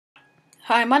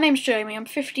Hi, my name's Jamie. I'm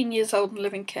 15 years old and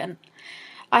live in Kent.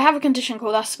 I have a condition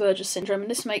called Asperger's syndrome,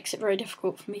 and this makes it very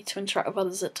difficult for me to interact with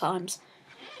others at times.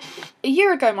 A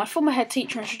year ago, my former head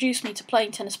teacher introduced me to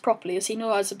playing tennis properly, as he knew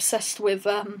I was obsessed with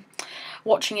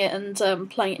watching it and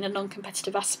playing it in a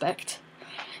non-competitive aspect.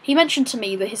 He mentioned to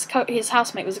me that his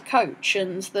housemate was a coach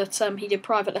and that he did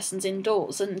private lessons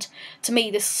indoors, and to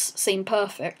me this seemed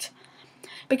perfect.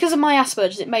 Because of my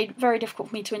Asperger's, it made it very difficult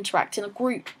for me to interact in a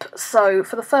group, so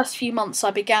for the first few months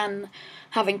I began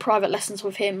having private lessons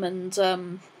with him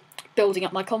and building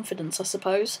up my confidence, I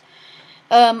suppose.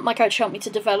 My coach helped me to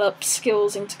develop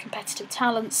skills into competitive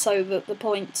talents, so that the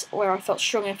point where I felt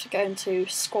strong enough to go into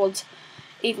squad,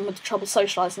 even with the trouble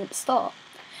socialising at the start.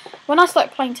 When I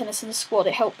started playing tennis in the squad,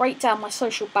 it helped break down my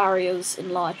social barriers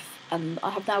in life, and I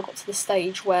have now got to the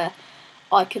stage where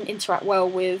I can interact well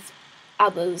with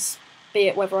others, be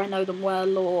it whether I know them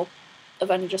well or have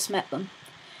only just met them.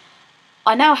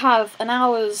 I now have an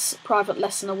hour's private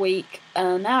lesson a week,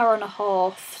 an hour and a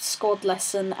half squad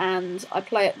lesson, and I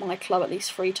play at my club at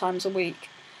least 3 times a week.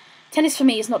 Tennis for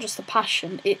me is not just a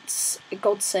passion, it's a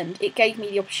godsend. It gave me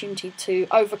the opportunity to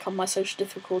overcome my social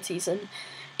difficulties, and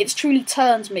it's truly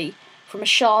turned me from a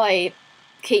shy,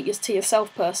 keep to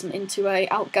yourself person into a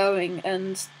outgoing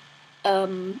and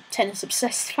tennis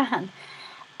obsessed fan.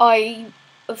 I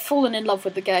have fallen in love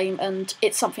with the game, and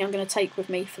it's something I'm going to take with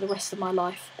me for the rest of my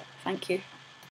life. Thank you.